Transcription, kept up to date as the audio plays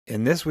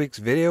In this week's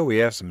video, we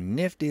have some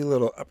nifty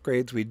little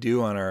upgrades we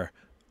do on our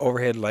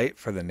overhead light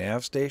for the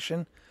Nav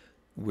Station.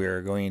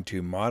 We're going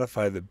to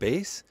modify the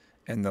base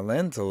and the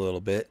lens a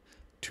little bit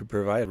to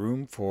provide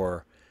room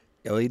for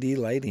LED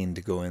lighting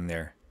to go in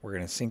there. We're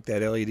going to sink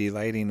that LED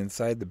lighting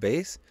inside the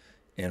base,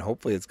 and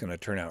hopefully it's going to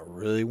turn out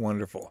really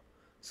wonderful.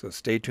 So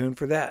stay tuned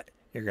for that.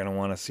 You're going to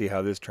want to see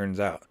how this turns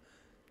out.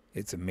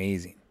 It's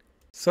amazing.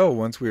 So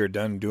once we were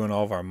done doing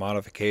all of our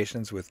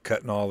modifications with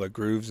cutting all the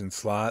grooves and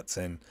slots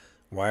and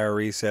wire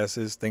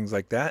recesses, things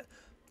like that,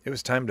 it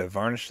was time to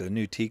varnish the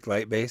new teak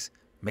light base,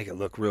 make it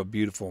look real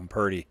beautiful and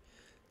pretty.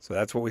 So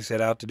that's what we set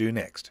out to do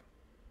next.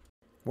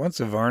 Once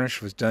the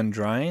varnish was done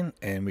drying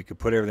and we could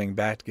put everything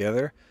back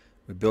together,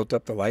 we built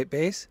up the light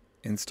base,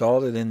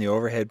 installed it in the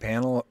overhead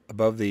panel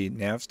above the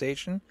Nav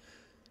Station,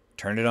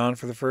 turned it on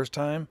for the first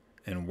time,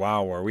 and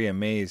wow, are we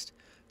amazed.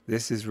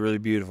 This is really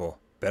beautiful,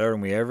 better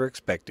than we ever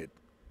expected.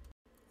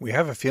 We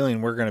have a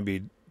feeling we're going to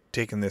be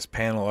taking this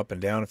panel up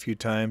and down a few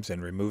times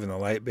and removing the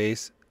light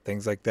base,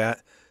 things like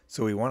that.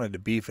 So we wanted to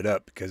beef it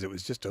up because it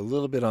was just a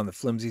little bit on the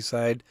flimsy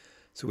side.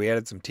 So we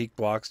added some teak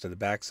blocks to the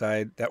back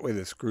side. That way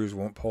the screws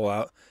won't pull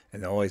out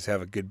and they'll always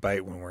have a good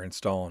bite when we're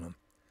installing them.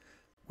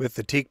 With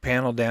the teak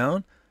panel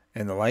down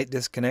and the light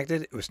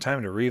disconnected, it was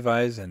time to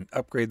revise and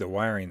upgrade the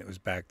wiring that was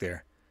back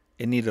there.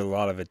 It needed a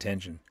lot of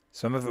attention.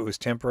 Some of it was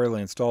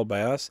temporarily installed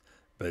by us,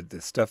 but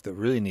the stuff that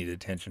really needed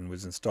attention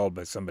was installed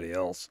by somebody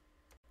else.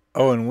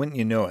 Oh, and wouldn't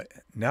you know it,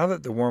 now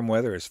that the warm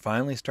weather is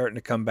finally starting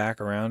to come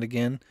back around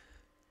again,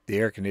 the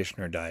air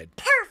conditioner died.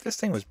 Perfect. This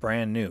thing was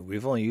brand new.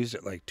 We've only used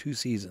it like 2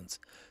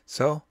 seasons.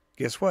 So,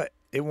 guess what?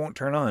 It won't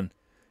turn on.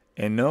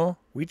 And no,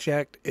 we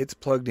checked. It's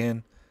plugged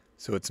in,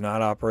 so it's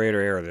not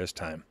operator error this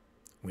time.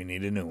 We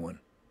need a new one.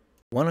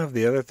 One of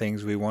the other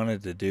things we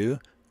wanted to do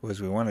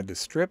was we wanted to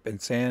strip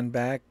and sand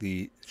back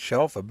the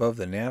shelf above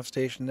the Nav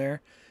Station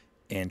there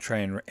and try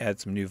and add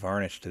some new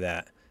varnish to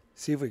that.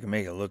 See if we can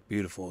make it look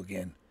beautiful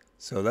again.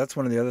 So that's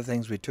one of the other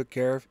things we took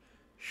care of.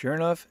 Sure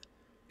enough,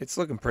 it's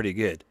looking pretty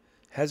good.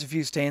 Has a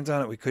few stains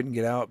on it we couldn't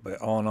get out, but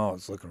all in all,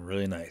 it's looking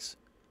really nice.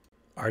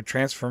 Our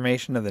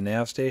transformation of the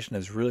Nav Station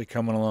is really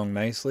coming along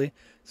nicely,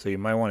 so you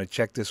might want to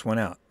check this one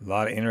out. A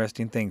lot of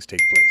interesting things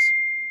take place.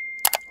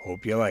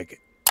 Hope you like it.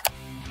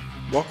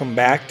 Welcome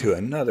back to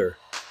another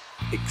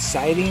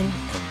exciting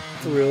and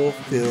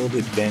thrill-filled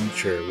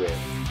adventure with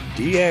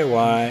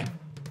DIY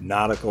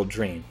Nautical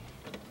Dream.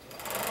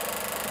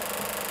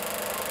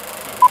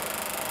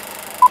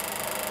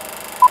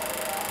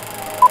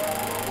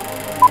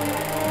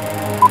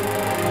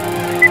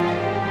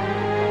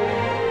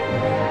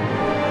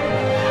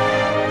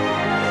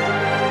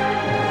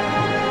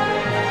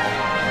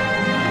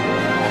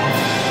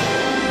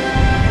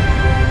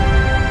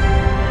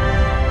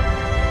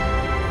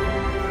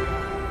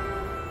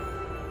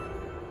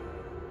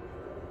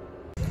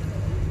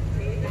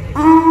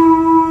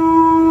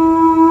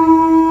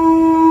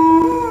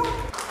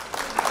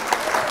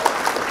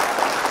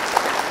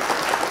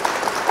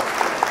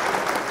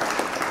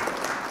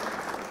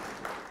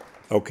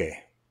 Okay,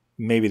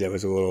 maybe that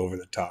was a little over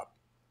the top.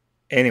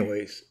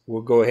 Anyways,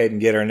 we'll go ahead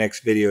and get our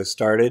next video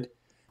started.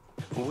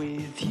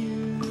 With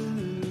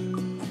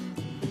you,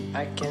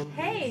 I can...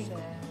 Hey,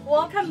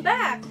 welcome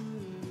back.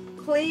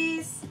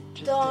 Please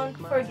don't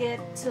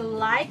forget to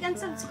like and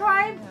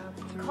subscribe,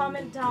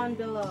 comment down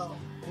below.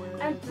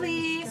 And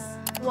please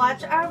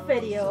watch our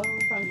video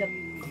from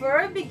the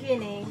very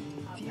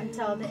beginning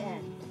until the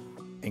end.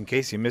 In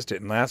case you missed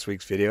it in last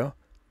week's video,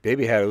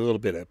 Baby had a little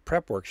bit of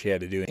prep work she had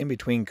to do in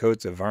between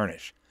coats of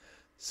varnish.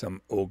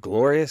 Some old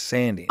glorious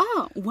sanding.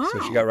 Oh, wow.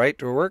 So she got right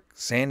to work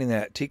sanding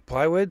that teak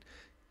plywood,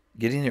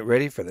 getting it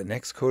ready for the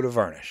next coat of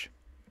varnish.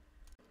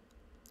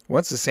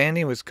 Once the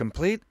sanding was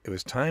complete, it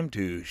was time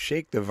to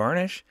shake the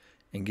varnish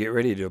and get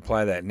ready to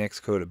apply that next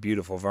coat of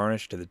beautiful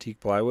varnish to the teak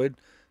plywood.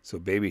 So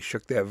Baby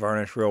shook that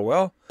varnish real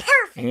well.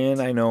 Perfect.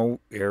 And I know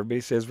everybody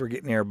says we're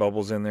getting air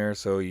bubbles in there,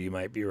 so you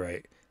might be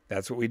right.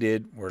 That's what we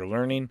did. We're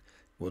learning.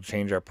 We'll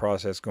change our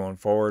process going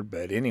forward,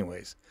 but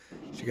anyways,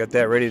 she got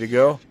that ready to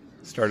go,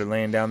 started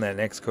laying down that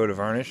next coat of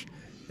varnish.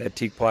 That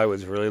teak ply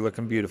was really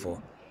looking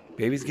beautiful.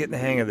 Baby's getting the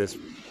hang of this,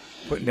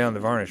 putting down the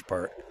varnish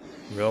part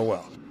real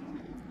well.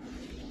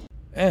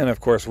 And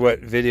of course, what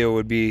video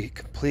would be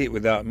complete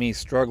without me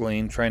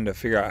struggling trying to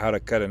figure out how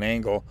to cut an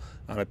angle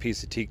on a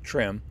piece of teak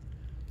trim.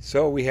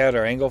 So we had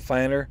our angle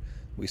finder,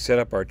 we set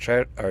up our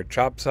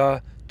chop saw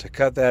to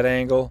cut that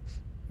angle.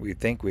 We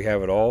think we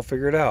have it all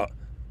figured out,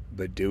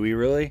 but do we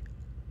really?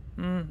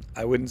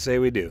 I wouldn't say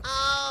we do.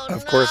 Oh,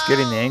 of course,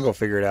 getting the angle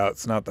figured out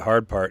is not the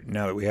hard part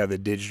now that we have the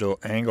digital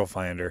angle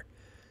finder.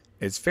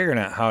 It's figuring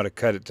out how to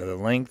cut it to the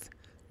length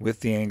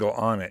with the angle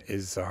on it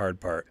is the hard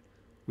part.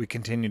 We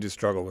continue to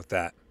struggle with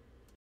that.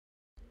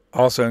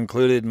 Also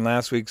included in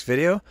last week's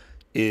video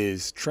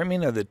is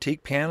trimming of the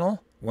teak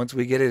panel. Once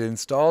we get it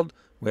installed,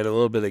 we had a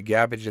little bit of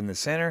gappage in the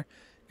center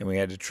and we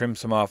had to trim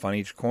some off on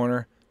each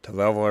corner to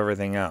level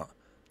everything out.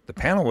 The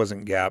panel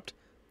wasn't gapped.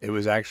 It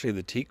was actually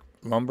the teak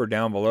lumber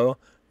down below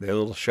the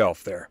little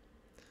shelf there.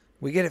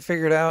 We get it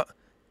figured out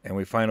and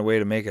we find a way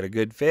to make it a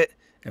good fit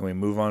and we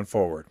move on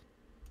forward.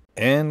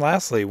 And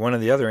lastly, one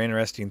of the other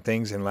interesting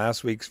things in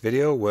last week's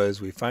video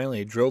was we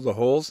finally drilled the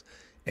holes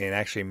and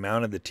actually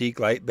mounted the Teak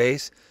light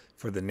base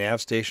for the Nav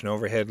Station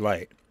overhead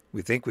light.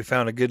 We think we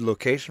found a good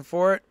location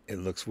for it. It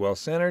looks well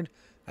centered.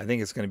 I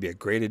think it's going to be a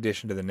great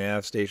addition to the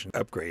Nav Station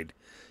upgrade.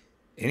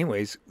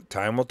 Anyways,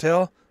 time will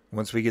tell.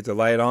 Once we get the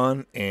light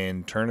on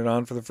and turn it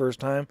on for the first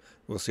time,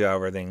 we'll see how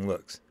everything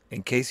looks.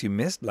 In case you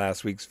missed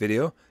last week's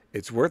video,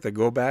 it's worth a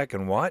go back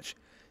and watch,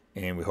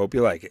 and we hope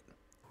you like it.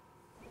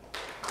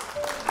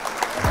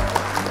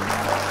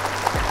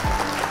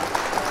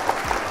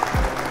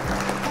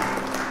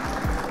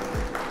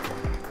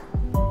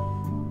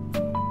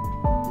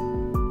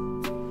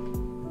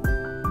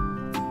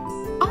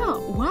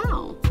 Oh,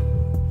 wow.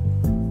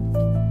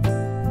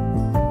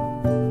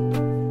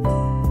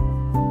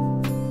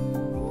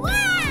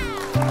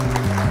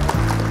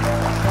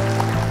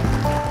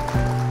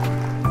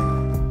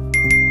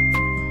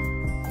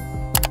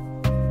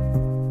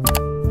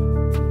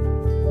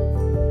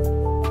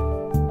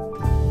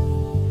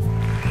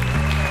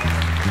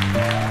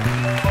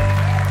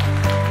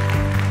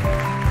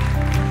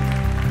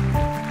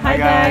 Hi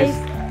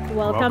guys,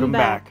 welcome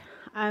back.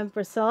 I'm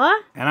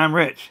Priscilla. And I'm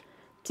Rich.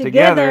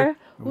 Together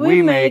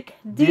we make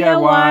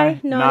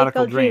DIY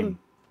Nautical Dream.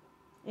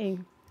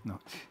 No.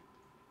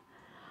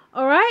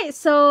 Alright,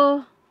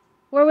 so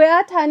where we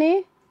at,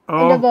 honey?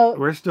 In the boat.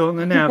 We're still in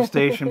the Nav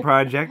Station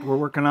project. We're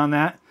working on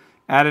that.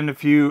 Adding a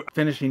few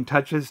finishing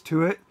touches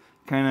to it.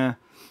 Kind of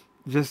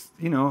just,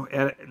 you know,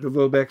 add a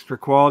little bit extra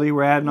quality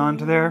we're adding on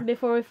to there.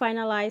 Before we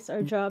finalize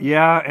our job.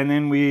 Yeah, and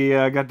then we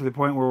got to the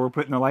point where we're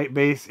putting the light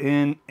base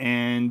in,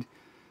 and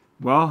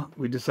well,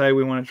 we decided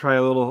we want to try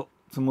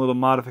some little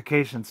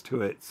modifications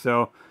to it.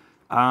 So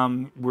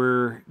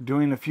we're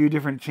doing a few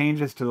different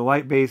changes to the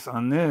light base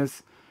on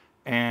this,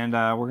 and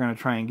we're going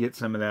to try and get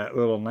some of that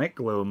little night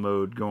glow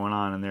mode going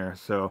on in there.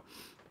 So,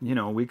 you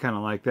know, we kind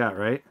of like that,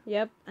 right?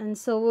 Yep, and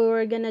so we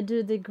were going to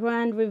do the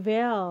grand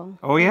reveal.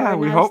 Oh yeah,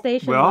 we hope.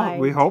 Well,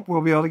 we hope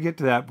we'll be able to get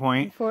to that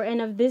point. For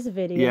end of this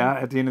video. Yeah,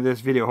 at the end of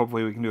this video,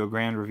 hopefully we can do a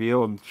grand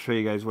reveal and show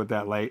you guys what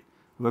that light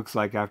looks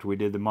like after we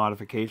did the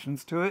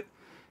modifications to it.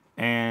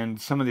 And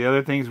some of the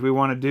other things we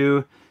want to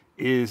do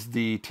is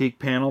the Teak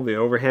panel, the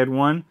overhead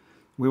one.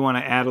 We want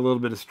to add a little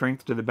bit of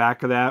strength to the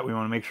back of that. We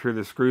want to make sure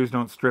the screws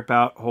don't strip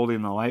out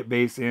holding the light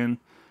base in.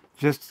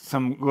 Just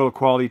some little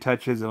quality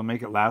touches that'll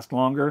make it last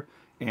longer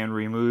and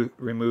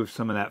remove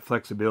some of that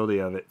flexibility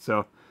of it.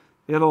 So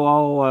it'll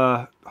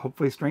all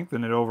hopefully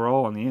strengthen it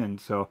overall in the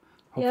end. So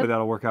hopefully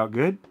that'll work out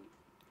good.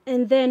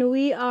 And then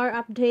we are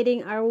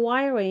updating our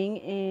wiring,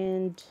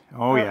 and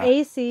our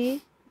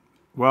AC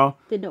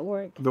didn't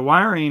work. The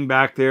wiring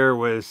back there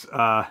was,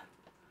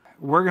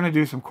 we're going to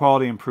do some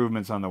quality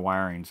improvements on the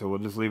wiring. So we'll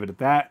just leave it at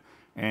that,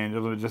 and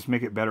it'll just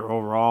make it better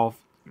overall,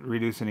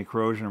 reduce any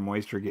corrosion or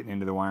moisture getting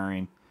into the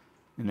wiring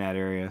in that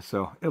area.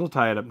 So it'll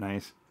tie it up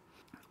nice.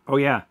 Oh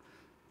yeah.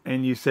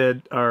 And you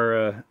said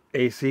our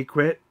AC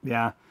quit?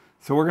 Yeah.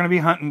 So we're going to be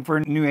hunting for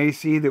a new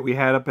AC that we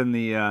had up in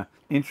the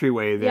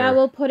entryway there. Yeah,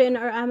 we'll put it in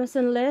our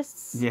Amazon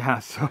lists. Yeah,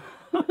 so...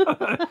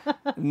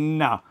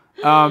 no.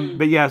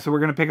 But yeah, so we're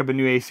going to pick up a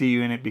new AC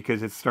unit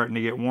because it's starting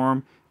to get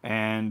warm.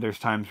 And there's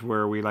times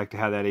where we like to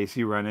have that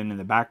AC running in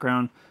the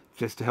background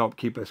just to help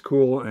keep us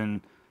cool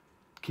and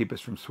keep us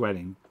from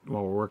sweating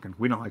while we're working.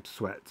 We don't like to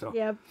sweat, so...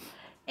 Yep.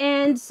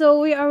 And so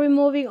we are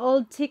removing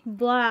old Teak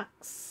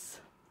blocks.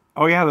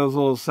 Oh yeah, those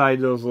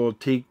little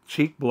Teak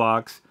cheek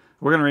blocks.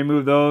 We're going to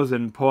remove those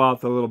and pull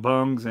out the little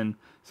bungs, and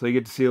so you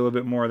get to see a little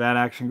bit more of that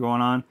action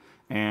going on.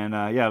 And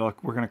yeah,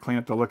 look, we're going to clean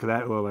up the look of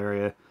that little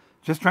area.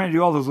 Just trying to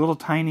do all those little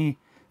tiny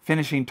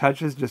finishing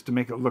touches just to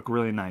make it look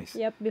really nice.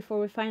 Yep, before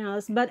we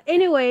finalize. But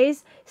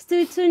anyways,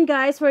 stay tuned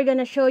guys. We're going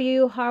to show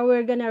you how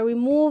we're going to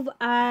remove,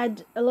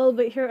 add a little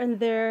bit here and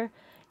there,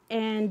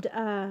 and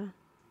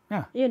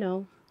yeah, you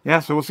know. Yeah,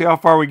 so we'll see how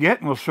far we get,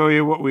 and we'll show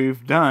you what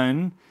we've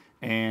done.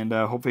 And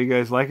hopefully you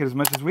guys like it as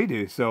much as we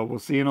do. So we'll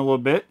see you in a little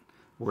bit.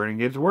 We're going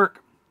to get to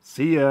work.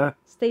 See ya.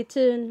 Stay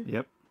tuned.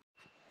 Yep.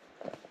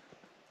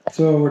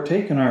 So we're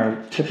taking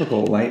our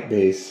typical light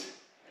base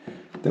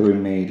that we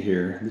made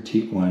here, the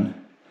Teak one,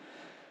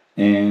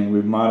 and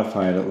we've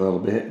modified it a little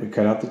bit. We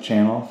cut out the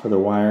channel for the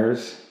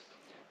wires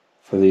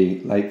for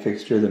the light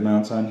fixture that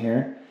mounts on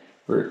here.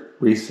 We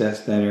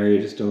recessed that area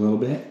just a little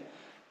bit,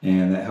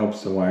 and that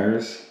helps the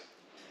wires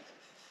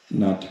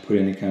not to put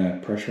any kind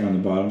of pressure on the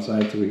bottom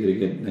side, so we get a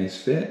good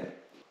nice fit.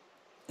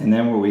 And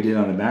then what we did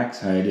on the back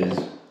side is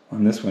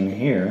on this one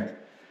here,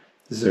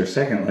 this is our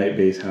second light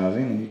base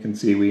housing, and you can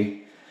see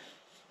we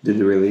did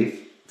the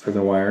relief for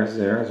the wires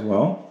there as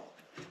well.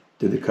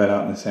 Did the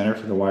cutout in the center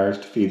for the wires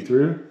to feed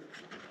through.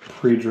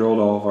 Pre-drilled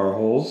all of our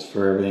holes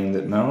for everything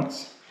that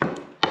mounts.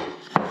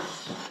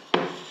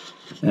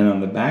 And on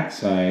the back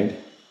side,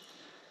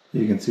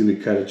 you can see we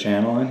cut a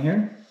channel in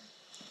here.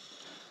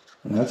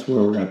 And that's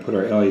where we're going to put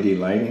our LED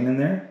lighting in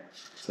there.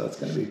 So that's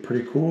going to be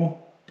pretty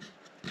cool.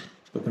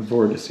 Looking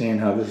forward to seeing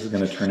how this is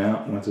going to turn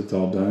out once it's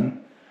all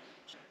done.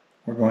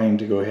 We're going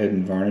to go ahead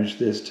and varnish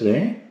this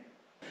today.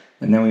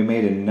 And then we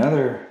made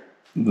another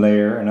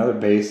layer, another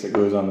base that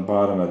goes on the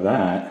bottom of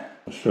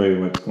that. I'll show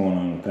you what's going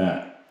on with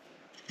that.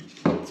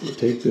 So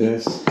take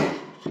this,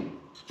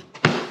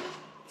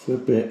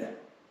 flip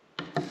it,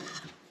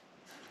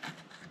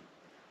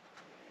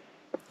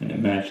 and it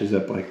matches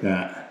up like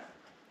that.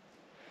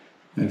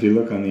 And if you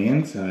look on the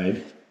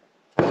inside,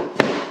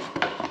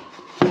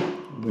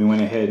 we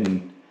went ahead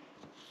and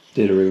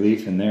did a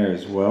relief in there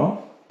as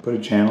well. Put a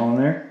channel in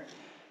there,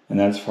 and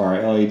that's for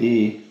our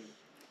LED.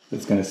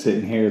 It's going to sit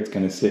in here, it's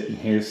going to sit in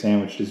here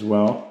sandwiched as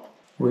well.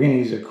 We're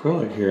going to use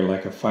acrylic here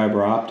like a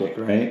fiber optic,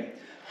 right?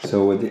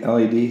 So with the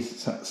LED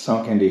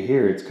sunk into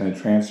here, it's going to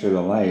transfer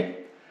the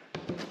light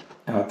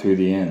out through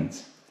the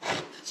ends.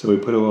 So we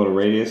put a little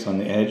radius on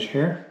the edge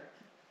here.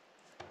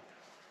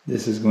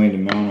 This is going to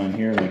mount on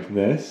here like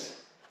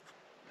this.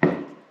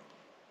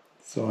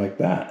 So like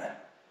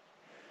that.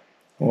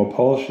 We'll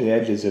polish the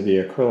edges of the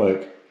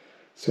acrylic,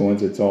 so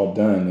once it's all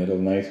done, it'll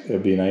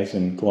be nice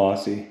and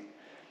glossy.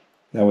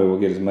 That way we'll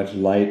get as much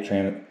light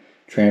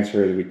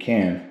transfer as we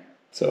can.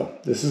 So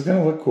this is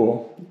going to look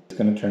cool. It's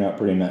going to turn out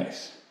pretty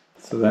nice.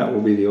 So that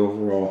will be the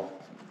overall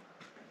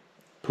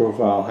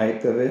profile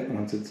height of it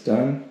once it's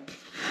done.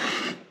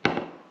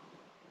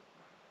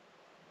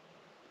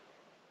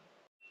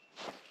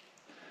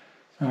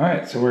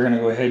 Alright, so we're going to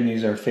go ahead and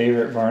use our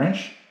favorite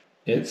varnish.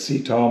 It's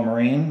Sea Tall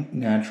Marine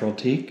Natural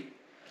Teak.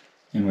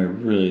 And we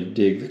really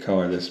dig the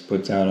color this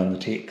puts out on the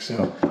teak.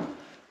 So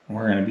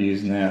we're going to be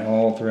using that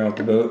all throughout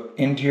the boat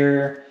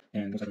interior.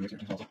 And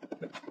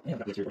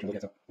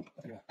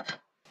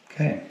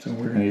okay, so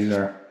we're going to use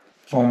our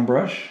foam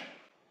brush.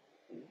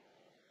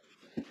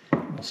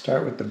 We'll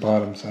start with the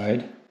bottom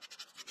side.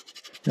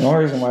 The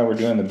only reason why we're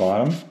doing the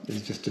bottom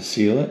is just to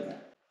seal it.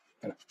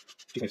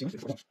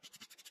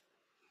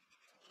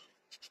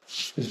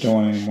 Just don't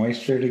want any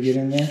moisture to get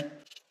in there.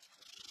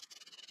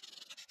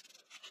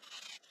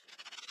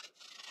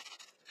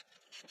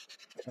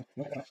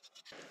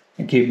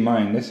 And keep in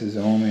mind, this is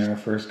only our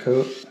first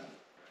coat.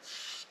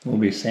 We'll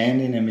be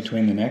sanding in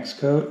between the next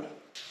coat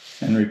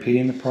and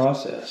repeating the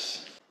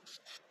process.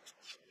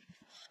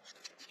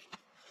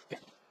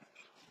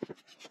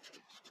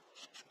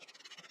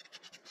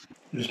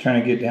 Just trying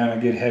to get down a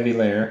good heavy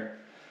layer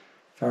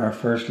for our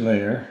first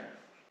layer.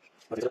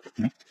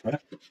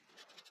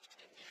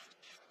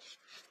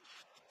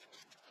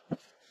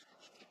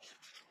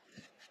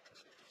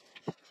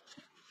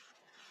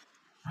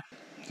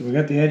 So we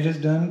got the edges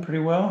done pretty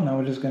well. Now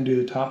we're just going to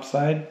do the top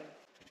side.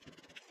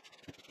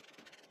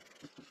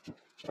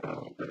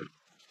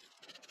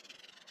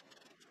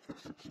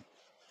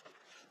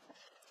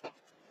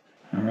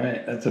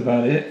 Alright, that's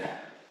about it.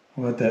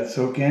 We'll let that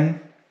soak in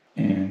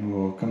and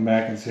we'll come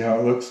back and see how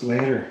it looks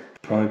later.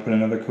 Probably put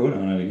another coat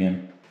on it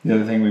again. The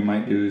other thing we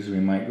might do is we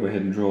might go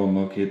ahead and drill and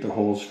locate the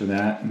holes for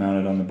that,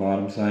 mount it on the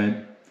bottom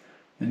side,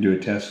 and do a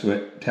test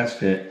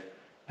fit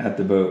at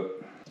the boat.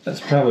 That's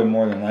probably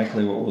more than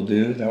likely what we'll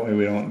do. That way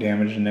we don't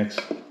damage the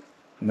next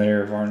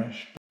layer of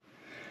varnish.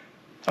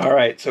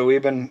 Alright, so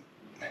we've been...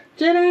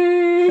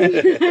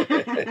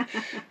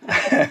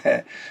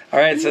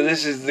 Alright, so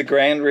this is the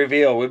grand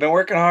reveal. We've been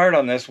working hard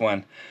on this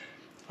one.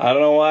 I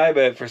don't know why,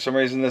 but for some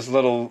reason this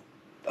little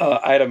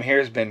item here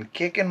has been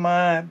kicking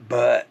my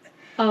butt.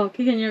 Oh,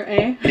 kicking your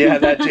A? Yeah,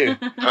 that too.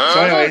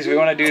 So anyways, we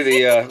want to do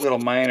the little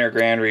minor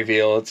grand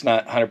reveal. It's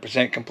not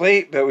 100%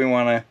 complete, but we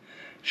want to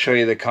show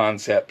you the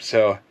concept.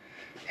 So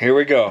here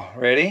we go.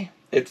 Ready?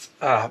 It's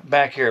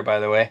back here, by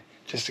the way,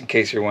 just in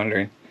case you're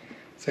wondering.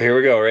 So here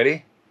we go.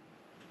 Ready?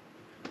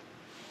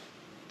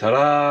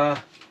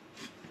 Ta-da!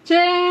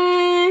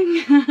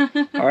 Ching!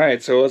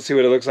 Alright, so let's see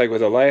what it looks like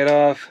with the light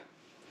off.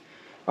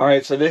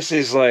 Alright, so this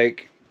is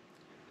like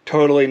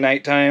totally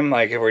nighttime,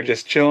 like if we're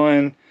just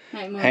chilling,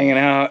 hanging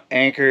out,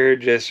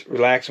 anchored, just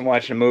relaxing,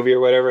 watching a movie or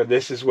whatever.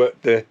 This is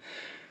what the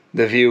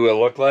view will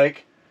look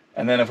like.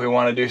 And then if we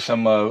want to do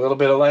some little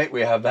bit of light, we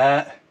have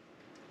that,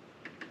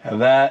 and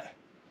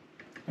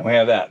we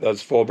have that.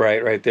 That's full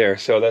bright right there.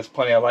 So that's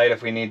plenty of light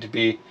if we need to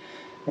be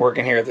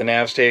working here at the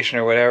nav station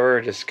or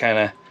whatever. Just kind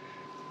of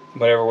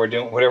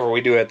whatever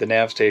we do at the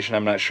nav station.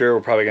 I'm not sure.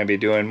 We're probably going to be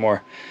doing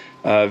more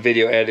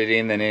video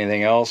editing than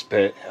anything else.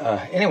 But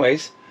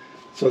anyways,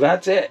 so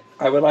that's it.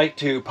 I would like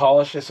to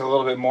polish this a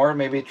little bit more.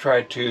 Maybe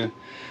try to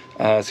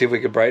see if we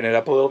could brighten it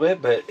up a little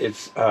bit. But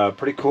it's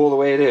pretty cool the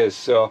way it is.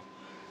 So,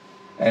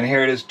 and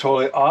here it is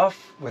totally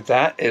off with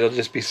that. It'll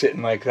just be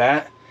sitting like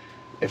that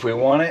if we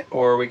want it,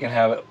 or we can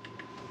have it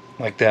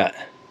like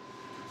that.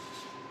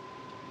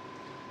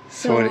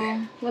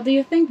 So what do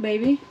you think,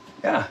 baby?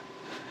 Yeah.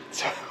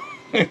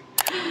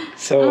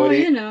 So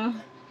you know.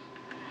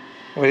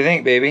 What do you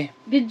think, baby?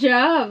 Good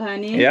job,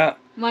 honey. Yeah.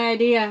 My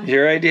idea.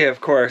 Your idea,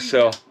 of course.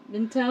 So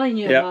been telling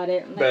you about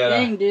it. Like,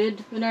 dang,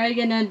 dude, when are you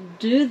gonna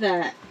do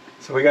that?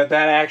 So we got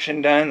that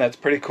action done. That's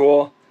pretty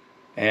cool,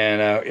 and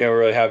yeah, we're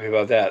really happy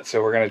about that.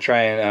 So we're gonna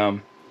try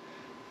and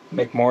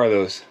make more of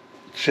those.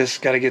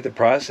 Just got to get the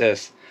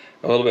process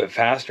a little bit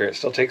faster. It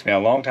still takes me a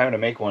long time to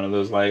make one of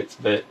those lights,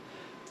 but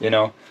you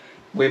know,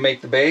 we make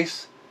the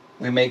base.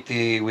 We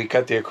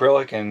cut the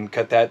acrylic and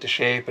cut that to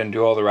shape and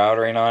do all the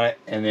routering on it,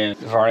 and then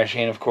the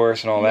varnishing, of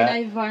course, and all that.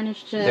 I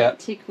varnished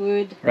teak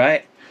wood.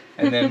 Right.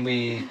 And then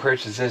we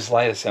purchased this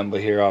light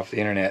assembly here off the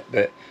internet,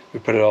 but we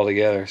put it all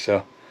together.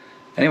 So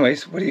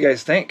anyways, what do you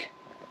guys think?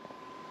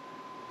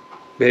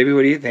 Baby,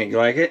 what do you think? You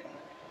like it?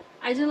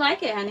 I do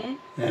like it, honey.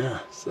 Yeah,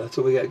 so that's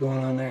what we got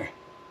going on there.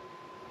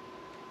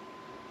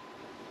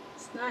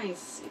 It's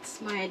nice.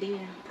 It's my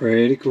idea.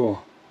 Pretty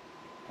cool.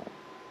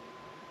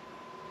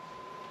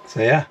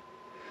 So yeah,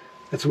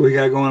 that's what we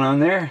got going on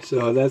there.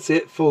 So that's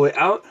it, fully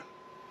out.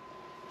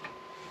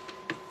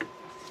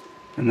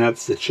 And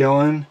that's the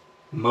chillin'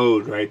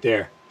 mode right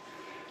there.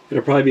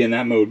 It'll probably be in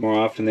that mode more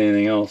often than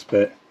anything else,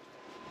 but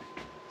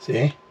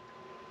see?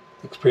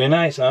 Looks pretty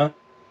nice, huh?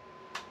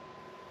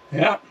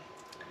 Yeah.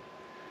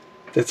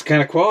 That's the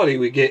kind of quality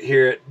we get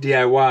here at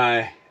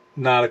DIY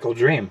Nautical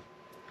Dream.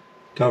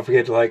 Don't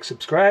forget to like,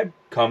 subscribe,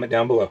 comment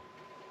down below.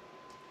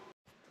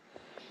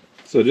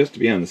 So just to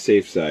be on the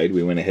safe side,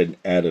 we went ahead and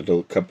added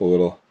a couple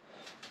little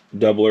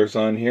doublers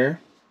on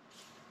here.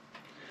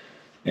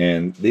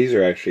 And these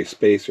are actually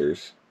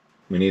spacers.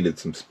 We needed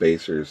some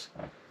spacers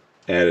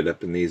added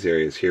up in these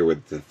areas here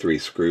with the 3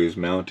 screws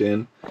mount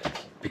in,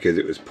 because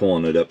it was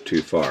pulling it up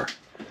too far.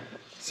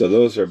 So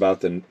those are about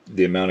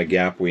the amount of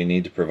gap we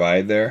need to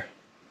provide there.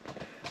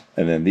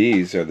 And then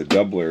these are the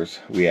doublers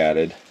we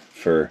added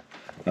for,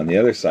 on the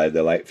other side,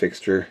 the light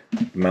fixture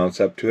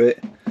mounts up to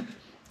it.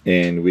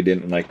 And we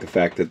didn't like the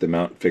fact that the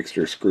mount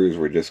fixture screws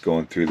were just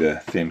going through the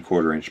thin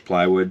 1/4-inch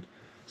plywood.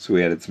 So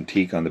we added some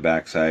teak on the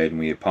back side and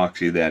we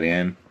epoxied that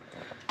in.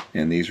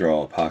 And these are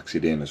all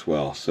epoxied in as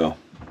well. So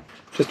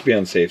just to be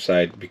on the safe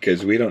side,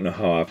 because we don't know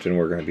how often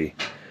we're going to be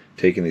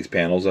taking these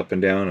panels up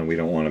and down, and we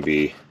don't want to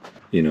be,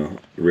 you know,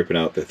 ripping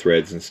out the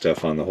threads and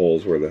stuff on the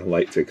holes where the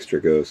light fixture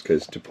goes,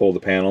 because to pull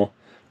the panel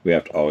we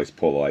have to always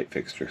pull the light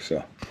fixture.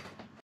 So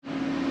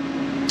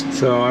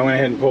I went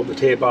ahead and pulled the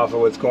tape off of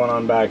what's going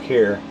on back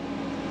here,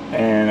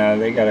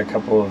 and they got a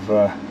couple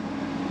of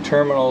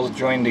terminals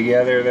joined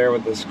together there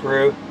with the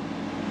screw,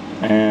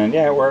 and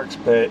yeah, it works,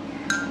 but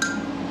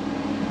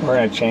we're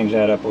going to change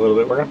that up a little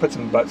bit. We're going to put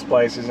some butt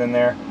splices in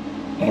there,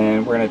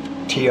 and we're going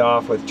to tee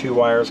off with 2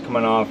 wires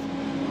coming off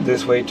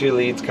this way, 2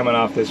 leads coming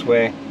off this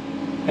way,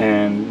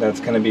 and that's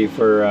going to be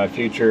for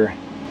future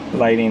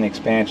lighting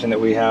expansion that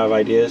we have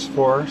ideas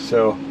for.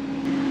 So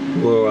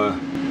we'll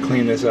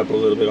clean this up a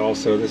little bit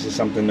also. This is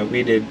something that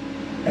we did,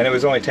 and it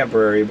was only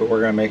temporary, but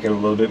we're going to make it a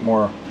little bit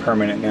more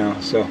permanent now,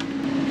 so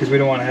because we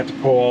don't want to have to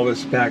pull all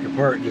this back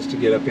apart just to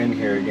get up in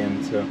here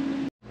again.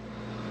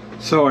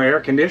 So our air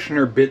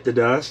conditioner bit the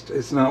dust.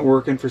 It's not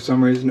working for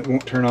some reason. It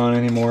won't turn on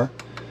anymore.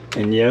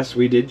 And yes,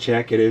 we did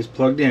check. It is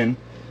plugged in.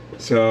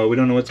 So we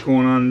don't know what's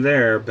going on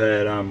there,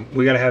 but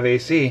we got to have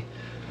AC.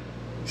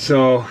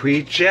 So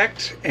we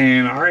checked,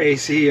 and our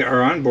AC,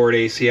 our onboard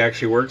AC,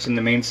 actually works in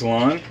the main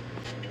salon.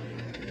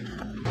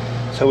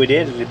 So what we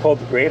did is we pulled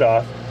the grate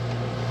off,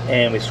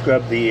 and we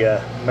scrubbed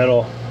the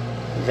metal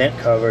vent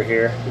cover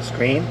here, the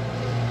screen.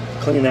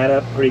 Cleaned that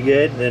up pretty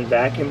good, then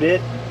vacuumed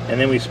it,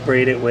 and then we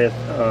sprayed it with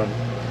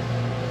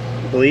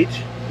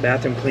bleach,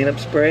 bathroom cleanup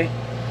spray.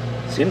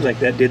 Seems like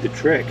that did the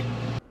trick.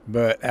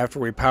 But after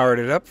we powered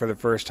it up for the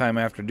first time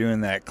after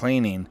doing that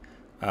cleaning,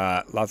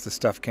 lots of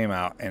stuff came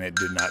out and it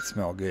did not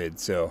smell good.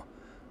 So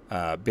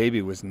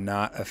baby was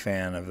not a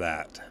fan of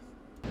that.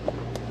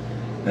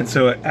 And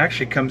so it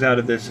actually comes out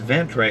of this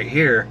vent right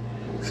here.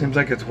 Seems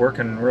like it's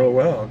working real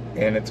well,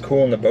 and it's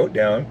cooling the boat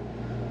down.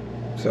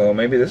 So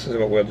maybe this is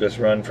what we'll just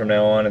run from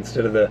now on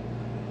instead of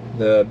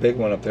the big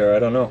one up there. I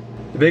don't know.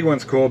 The big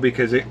one's cool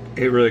because it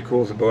really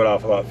cools the boat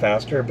off a lot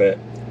faster, but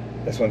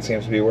this one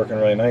seems to be working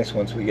really nice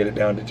once we get it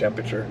down to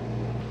temperature.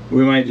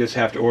 We might just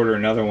have to order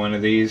another one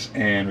of these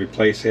and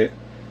replace it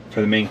for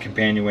the main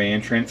companionway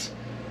entrance,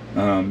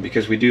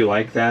 because we do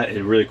like that.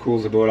 It really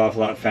cools the boat off a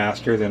lot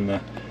faster than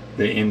the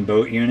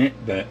in-boat unit,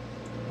 but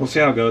we'll see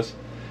how it goes.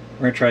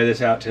 We're going to try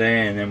this out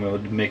today and then we'll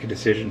make a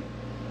decision.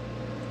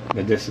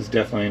 But this is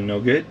definitely no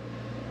good.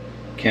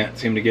 Can't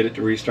seem to get it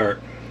to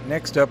restart.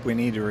 Next up, we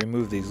need to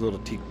remove these little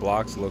teak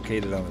blocks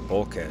located on the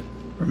bulkhead.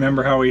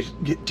 Remember how we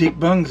get teak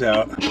bungs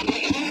out.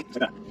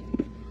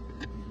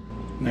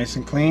 Nice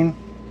and clean.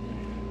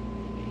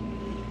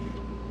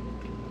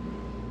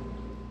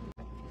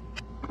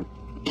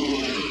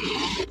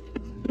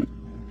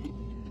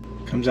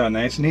 Comes out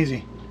nice and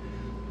easy.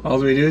 All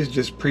we do is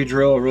just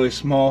pre-drill a really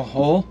small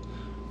hole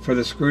for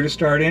the screw to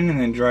start in, and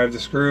then drive the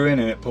screw in,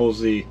 and it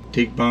pulls the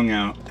teak bung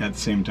out at the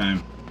same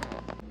time.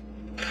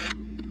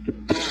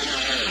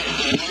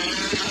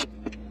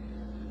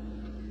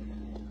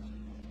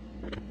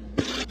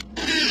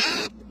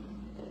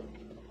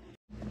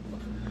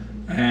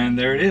 And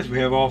there it is. We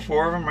have all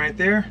 4 of them right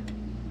there.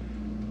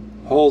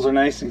 Holes are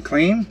nice and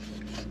clean.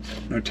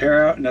 No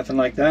tear out, nothing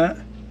like that.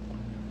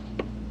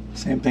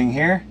 Same thing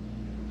here.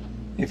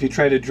 If you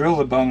try to drill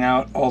the bung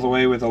out all the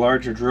way with a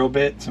larger drill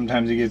bit,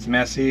 sometimes it gets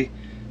messy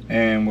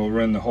and will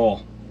ruin the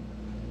hole.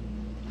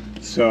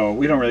 So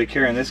we don't really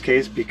care in this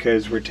case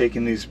because we're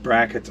taking these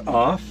brackets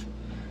off,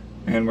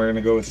 and we're going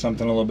to go with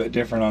something a little bit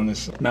different on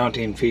this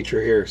mounting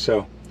feature here.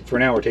 So for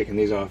now we're taking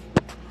these off.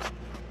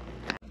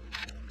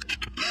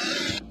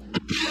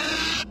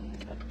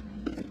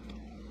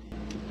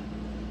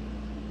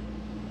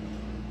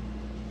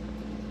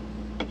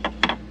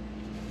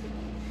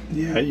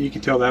 Yeah, you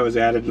can tell that was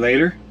added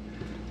later.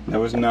 That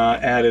was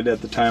not added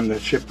at the time the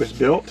ship was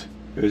built.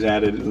 It was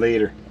added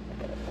later.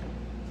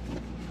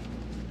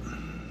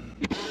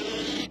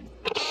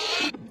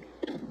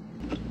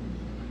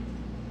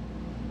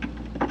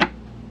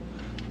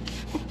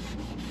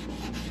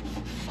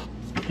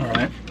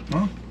 Alright,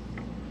 well,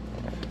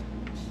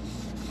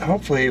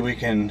 hopefully we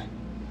can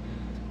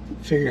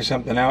figure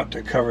something out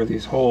to cover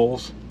these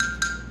holes.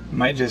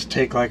 Might just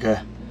take like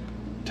a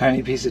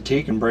tiny piece of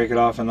teak and break it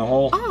off in the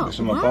hole with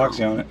some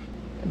epoxy on it.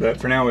 But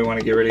for now we want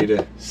to get ready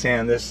to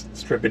sand this,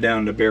 strip it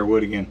down to bare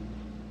wood again.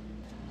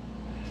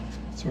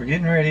 So we're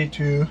getting ready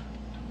to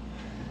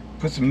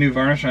put some new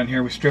varnish on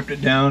here. We stripped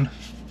it down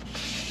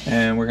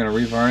and we're going to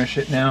revarnish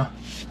it now.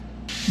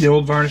 The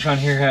old varnish on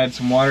here had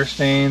some water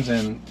stains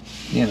and,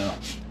 you know,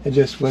 it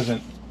just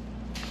wasn't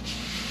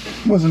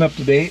up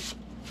to date.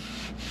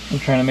 I'm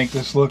trying to make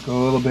this look a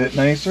little bit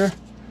nicer,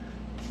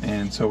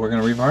 and so we're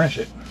going to revarnish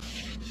it.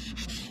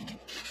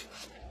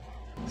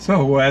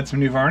 So we'll add some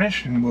new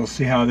varnish and we'll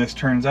see how this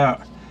turns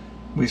out.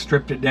 We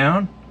stripped it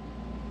down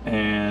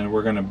and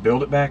we're going to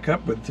build it back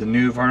up with the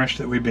new varnish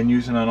that we've been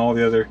using on all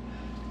the other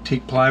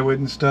teak plywood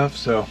and stuff.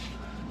 So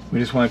we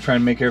just want to try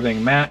and make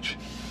everything match.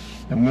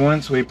 And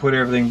once we put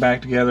everything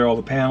back together, all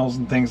the panels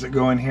and things that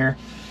go in here,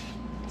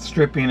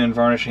 stripping and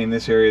varnishing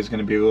this area is going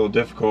to be a little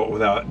difficult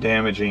without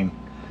damaging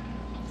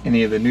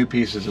any of the new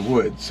pieces of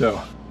wood. So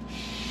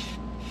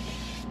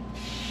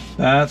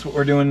that's what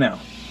we're doing now,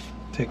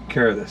 taking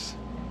care of this.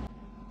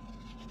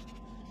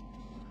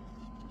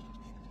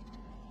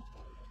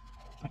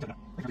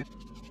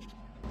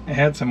 It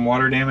had some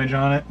water damage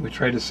on it. We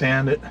tried to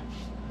sand it,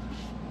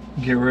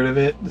 get rid of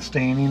it, the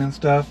staining and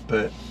stuff,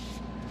 but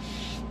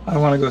I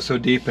don't want to go so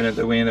deep in it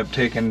that we end up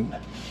taking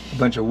a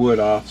bunch of wood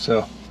off.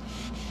 So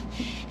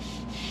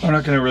we're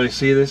not going to really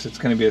see this. It's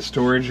going to be a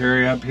storage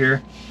area up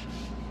here,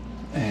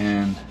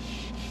 and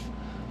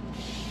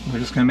we're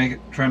just going to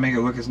try and make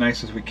it look as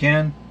nice as we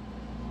can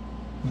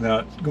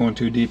without going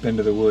too deep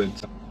into the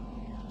woods.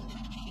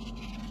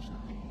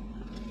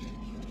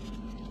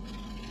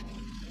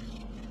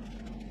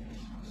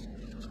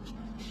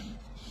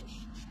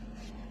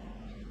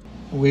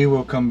 We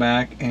will come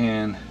back,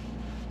 and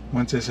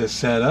once this is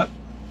set up,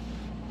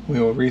 we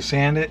will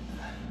resand it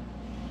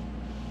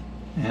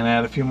and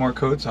add a few more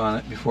coats on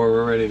it before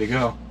we're ready to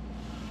go.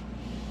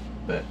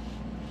 But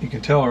you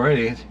can tell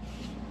already it's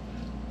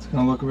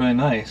going to look really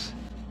nice.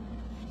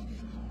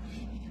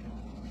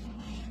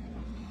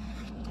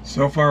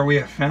 So far we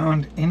have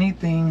found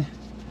anything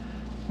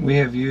we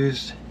have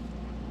used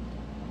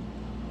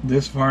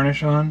this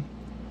varnish on,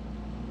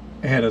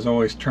 it has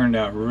always turned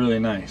out really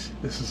nice.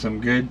 This is some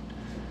good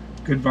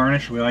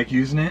varnish. We like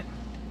using it,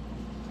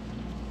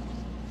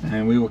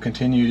 and we will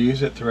continue to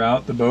use it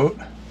throughout the boat.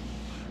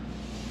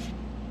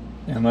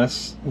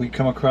 Unless we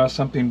come across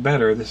something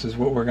better, this is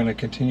what we're going to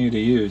continue to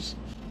use.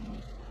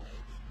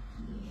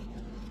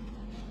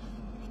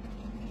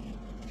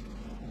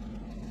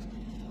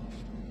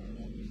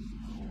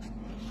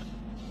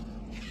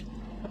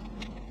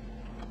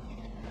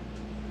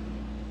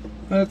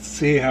 Let's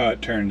see how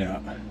it turned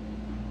out.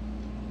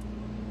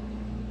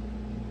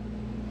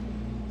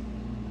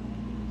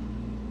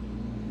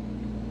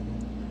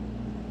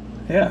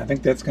 Yeah, I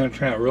think that's going to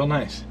turn out real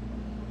nice.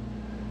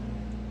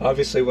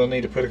 Obviously we'll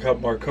need to put a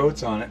couple more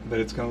coats on it, but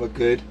it's going to look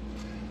good.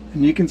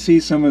 And you can see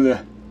some of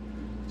the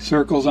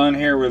circles on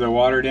here where the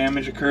water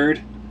damage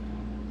occurred.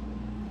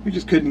 We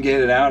just couldn't get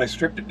it out. I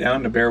stripped it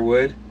down to bare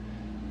wood,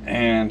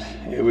 and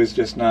it was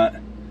just not,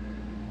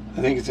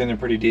 I think it's in there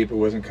pretty deep. It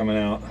wasn't coming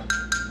out.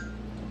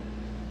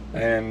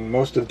 And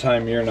most of the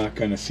time you're not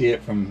going to see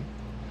it from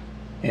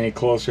any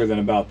closer than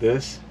about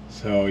this,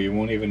 so you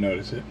won't even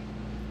notice it.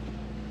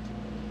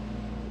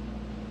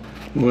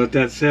 We'll let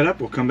that set up.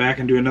 We'll come back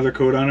and do another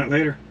coat on it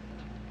later.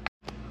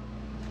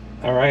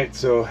 Alright,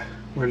 so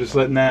we're just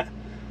letting that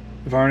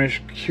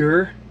varnish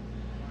cure,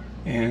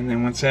 and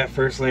then once that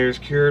first layer is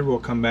cured, we'll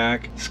come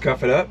back,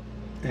 scuff it up,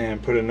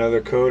 and put another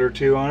coat or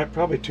two on it,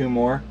 probably 2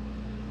 more,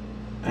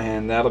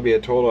 and that'll be a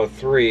total of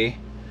 3.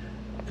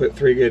 Put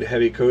 3 good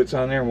heavy coats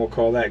on there, and we'll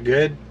call that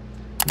good.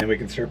 Then we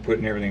can start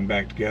putting everything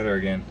back together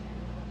again.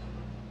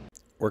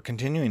 We're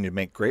continuing to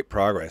make great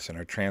progress in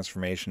our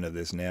transformation of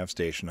this nav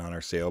station on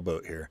our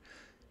sailboat here.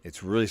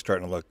 It's really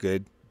starting to look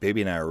good.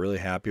 Baby and I are really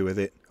happy with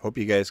it. Hope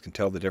you guys can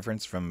tell the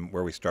difference from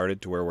where we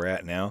started to where we're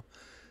at now.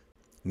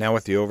 Now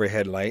with the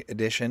overhead light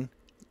addition,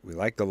 we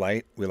like the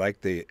light. We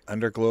like the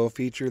underglow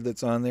feature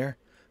that's on there.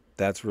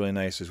 That's really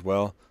nice as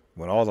well.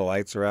 When all the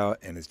lights are out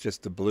and it's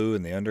just the blue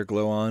and the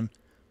underglow on,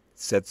 it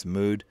sets the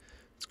mood.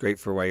 It's great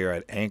for while you're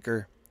at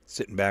anchor,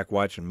 sitting back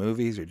watching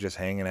movies, or just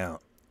hanging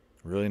out.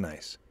 Really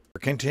nice. We're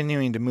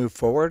continuing to move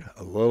forward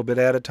a little bit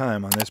at a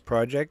time on this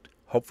project.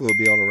 Hopefully we'll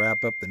be able to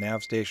wrap up the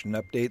nav station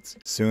updates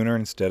sooner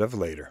instead of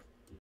later.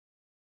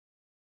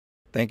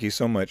 Thank you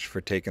so much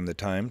for taking the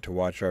time to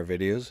watch our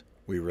videos.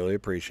 We really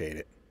appreciate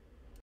it.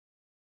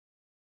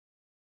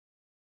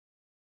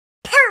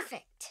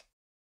 Perfect!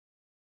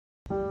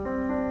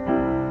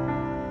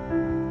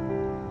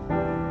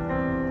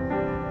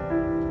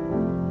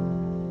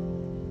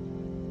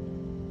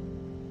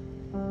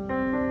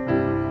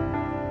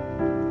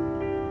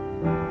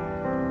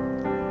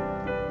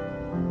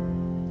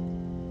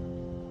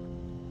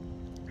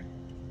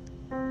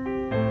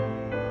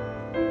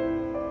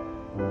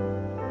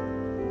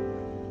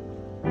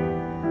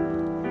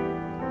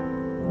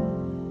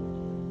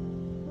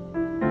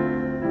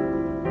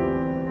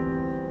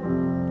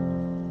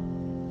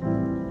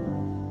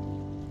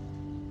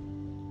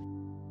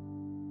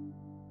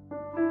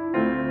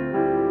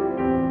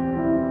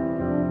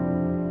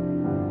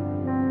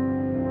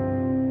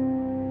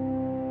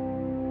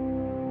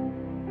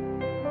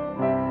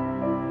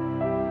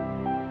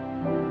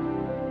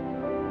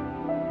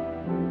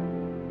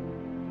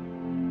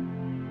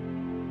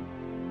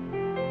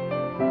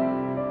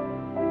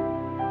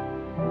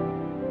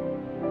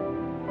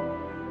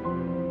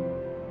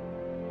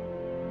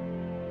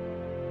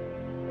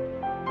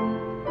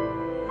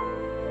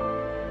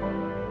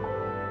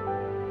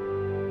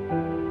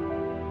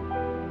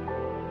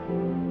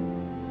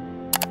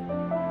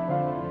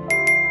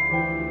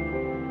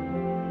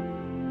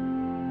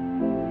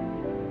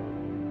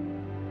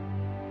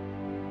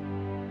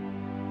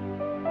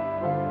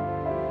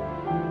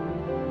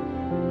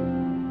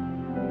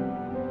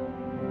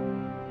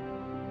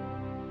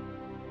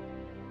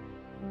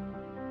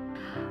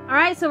 All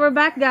right, so we're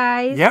back,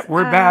 guys. Yep,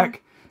 we're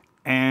back.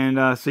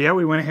 And so yeah,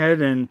 we went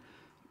ahead and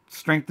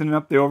strengthened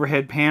up the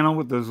overhead panel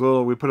with those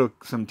little, we put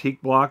some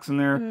teak blocks in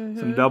there,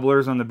 some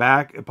doublers on the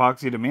back,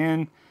 epoxied them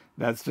in.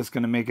 That's just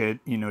going to make it,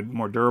 you know,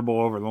 more durable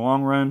over the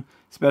long run,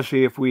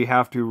 especially if we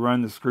have to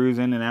run the screws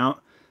in and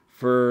out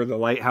for the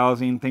light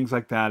housing, things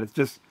like that. It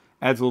just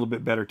adds a little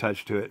bit better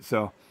touch to it.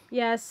 So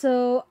yeah,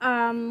 so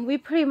we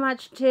pretty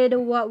much did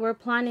what we're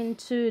planning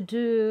to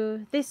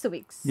do this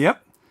week.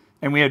 yep.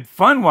 And we had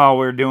fun while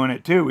we were doing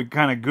it too. We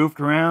kind of goofed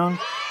around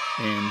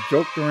and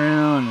joked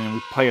around and we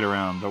played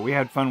around, but we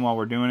had fun while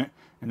we're doing it.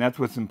 And that's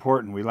what's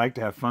important. We like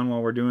to have fun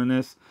while we're doing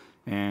this,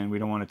 and we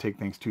don't want to take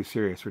things too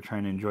serious. We're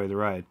trying to enjoy the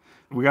ride.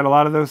 We got a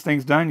lot of those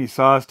things done. You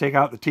saw us take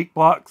out the teak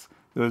blocks,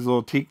 those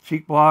little teak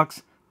cheek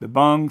blocks, the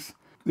bungs.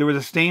 There was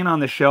a stain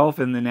on the shelf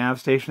in the nav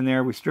station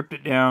there. We stripped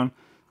it down,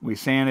 we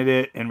sanded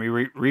it, and we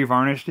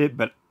re-varnished it,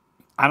 but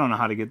I don't know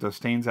how to get those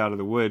stains out of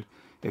the wood.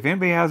 If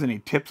anybody has any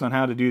tips on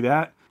how to do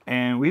that,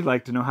 and we'd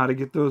like to know how to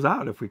get those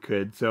out if we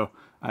could. So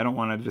I don't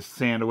want to just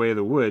sand away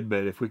the wood,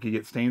 but if we could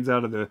get stains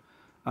out of the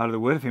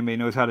wood, if anybody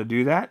knows how to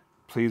do that,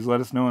 please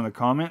let us know in the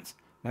comments.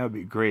 That would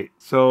be great.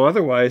 So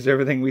otherwise,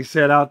 everything we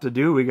set out to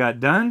do, we got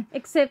done.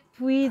 Except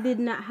we did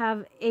not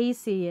have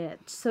AC yet,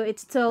 so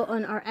it's still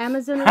on our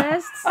Amazon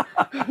lists.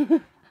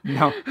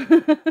 No.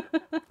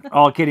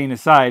 All kidding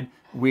aside,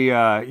 we're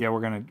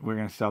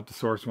gonna stop to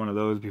source one of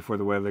those before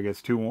the weather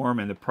gets too warm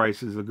and the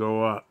prices will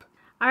go up.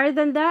 Other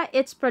than that,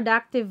 it's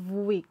productive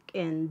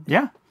weekend.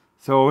 Yeah.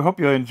 So we hope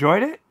you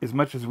enjoyed it as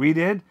much as we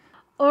did.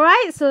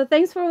 Alright, so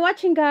thanks for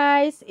watching,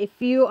 guys. If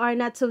you are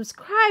not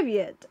subscribed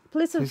yet,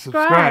 please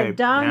subscribe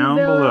down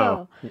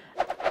below.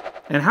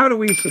 And how do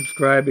we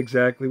subscribe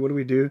exactly? What do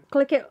we do?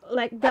 Click it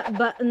like that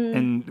button.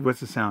 And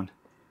what's the sound?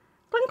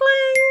 Cling,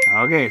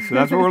 cling. Okay, so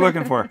that's what we're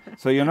looking for.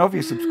 So you'll know if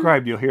you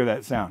subscribed, you'll hear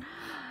that sound.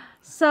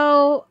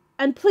 So,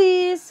 and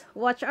please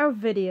watch our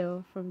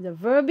video from the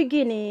very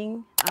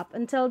beginning up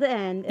until the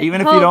end. Even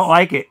if you don't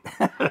like it.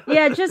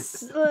 Yeah,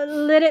 just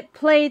let it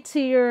play to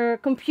your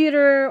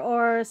computer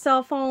or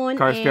cell phone.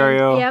 Car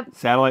stereo, yep,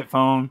 satellite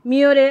phone.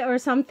 Mute it or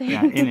something.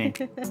 Yeah,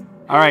 anything.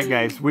 All right,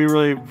 guys. We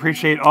really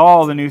appreciate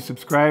all the new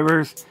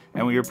subscribers,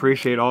 and we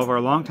appreciate all of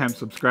our longtime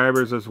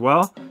subscribers as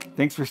well.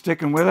 Thanks for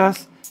sticking with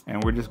us,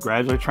 and we're just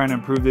gradually trying to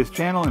improve this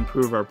channel,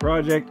 improve our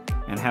project,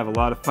 and have a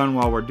lot of fun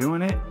while we're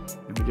doing it.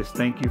 And we just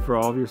thank you for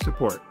all of your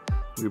support.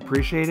 We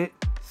appreciate it.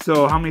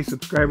 So how many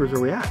subscribers are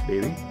we at,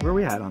 baby? Where are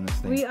we at on this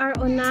thing? We are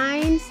on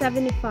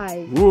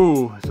 975.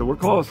 Woo! So we're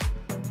close.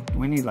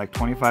 We need like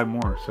 25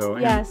 more. So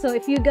yeah, so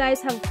if you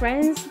guys have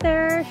friends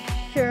there,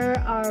 share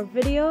our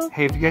video.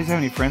 Hey, if you guys have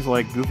any friends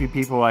like goofy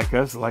people like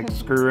us that like to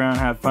screw around and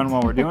have fun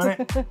while we're doing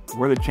it,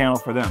 we're the channel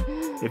for them.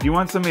 If you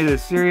want somebody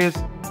that's serious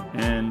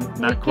and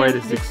not quite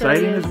as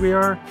exciting as we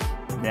are,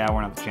 yeah,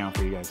 we're not the channel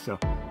for you guys. So,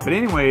 but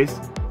anyways,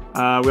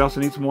 we also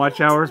need some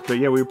watch hours. But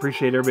yeah, we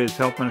appreciate everybody that's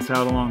helping us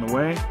out along the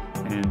way.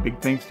 And big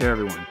thanks to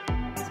everyone.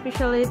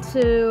 Especially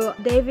to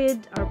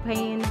David, our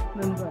paying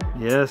member.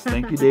 Yes,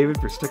 thank you,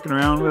 David, for sticking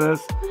around with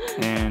us.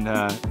 And,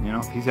 you know,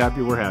 if he's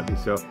happy, we're happy.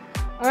 So,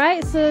 all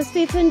right, so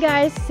stay tuned,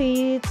 guys.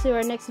 See you to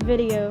our next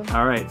video.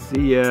 All right,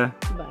 see ya.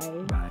 Bye.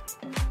 Bye.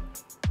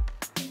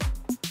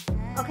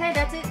 Okay,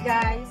 that's it,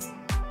 guys.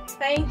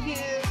 Thank you.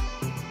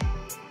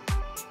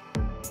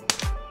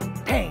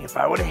 Dang, if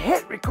I would have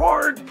hit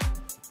record.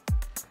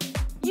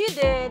 You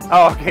did.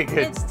 Oh, okay, good.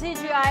 It's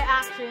DJI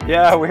action.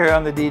 Yeah, we're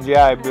on the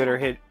DJI. Better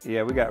hit.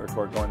 Yeah, we got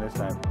record going this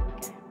time.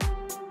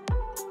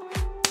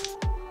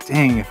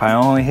 Dang, if I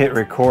only hit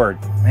record.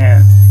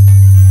 Man.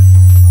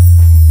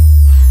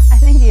 I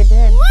think you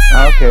did.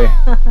 Okay.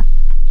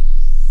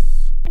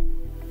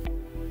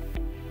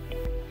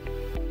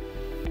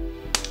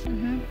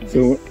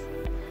 So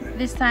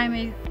this time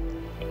it...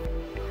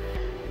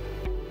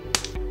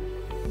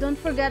 Don't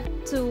forget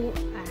to...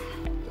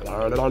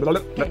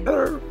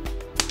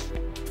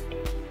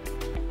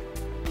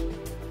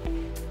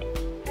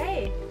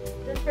 Hey,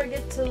 don't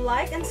forget to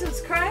like and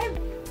subscribe.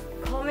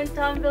 Comment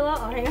down below.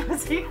 Oh, hang on,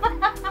 see.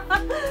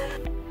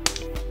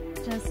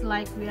 Just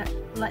like we are,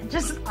 like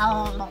just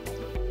All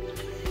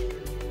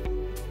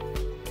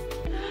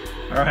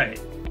right,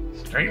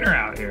 straighten her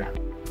out here.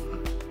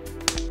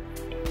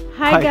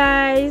 Hi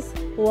guys,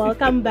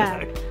 welcome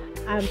back.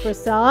 I'm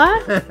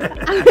Priscilla.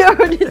 I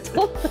already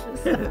told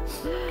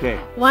us. Okay.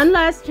 One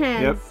last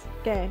chance. Yep.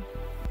 Okay.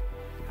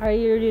 Are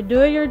you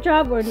doing your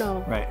job or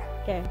no? Right.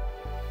 Okay.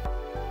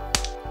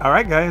 All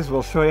right, guys,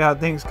 we'll show you how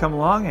things come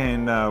along,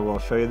 and we'll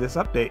show you this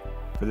update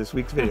for this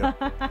week's video.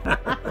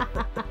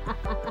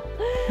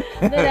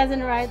 That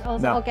doesn't right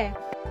also. No. Okay.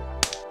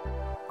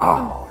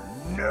 Oh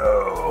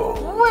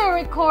no. We're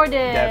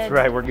recorded. That's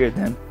right, we're good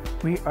then.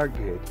 We are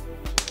good.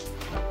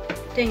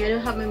 Dang, I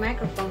don't have my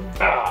microphone.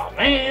 Oh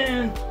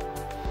man.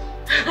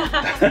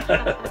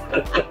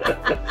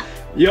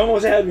 You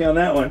almost had me on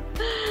that one.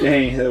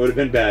 Dang, that would have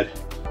been bad.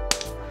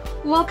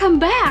 Welcome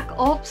back.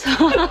 Oops.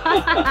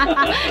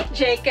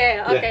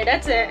 JK. Okay, yeah.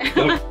 That's it.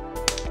 Nope.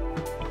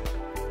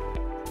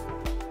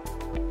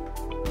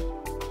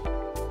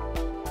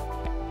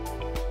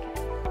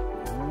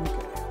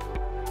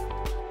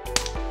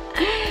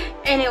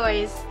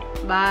 Anyways,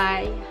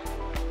 bye.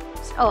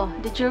 Oh,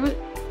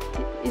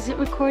 is it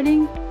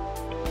recording?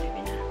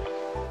 Maybe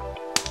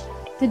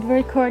not. Did we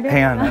record it?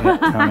 Hang on,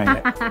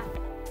 not yet.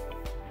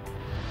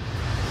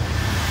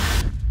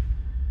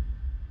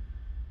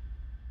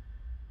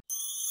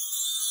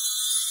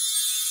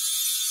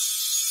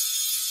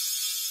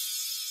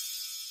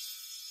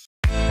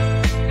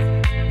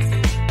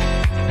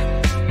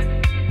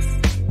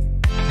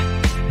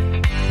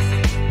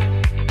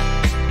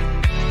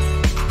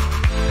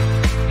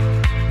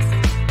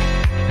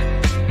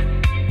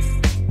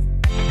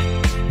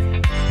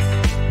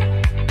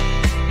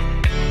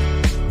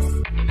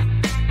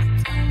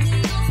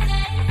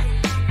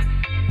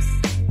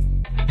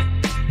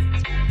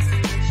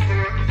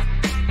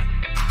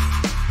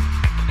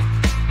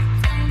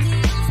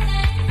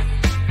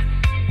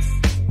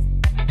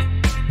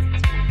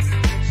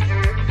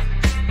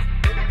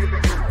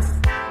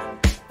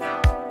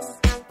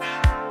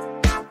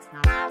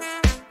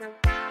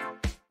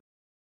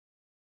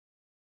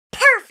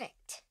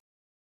 Perfect!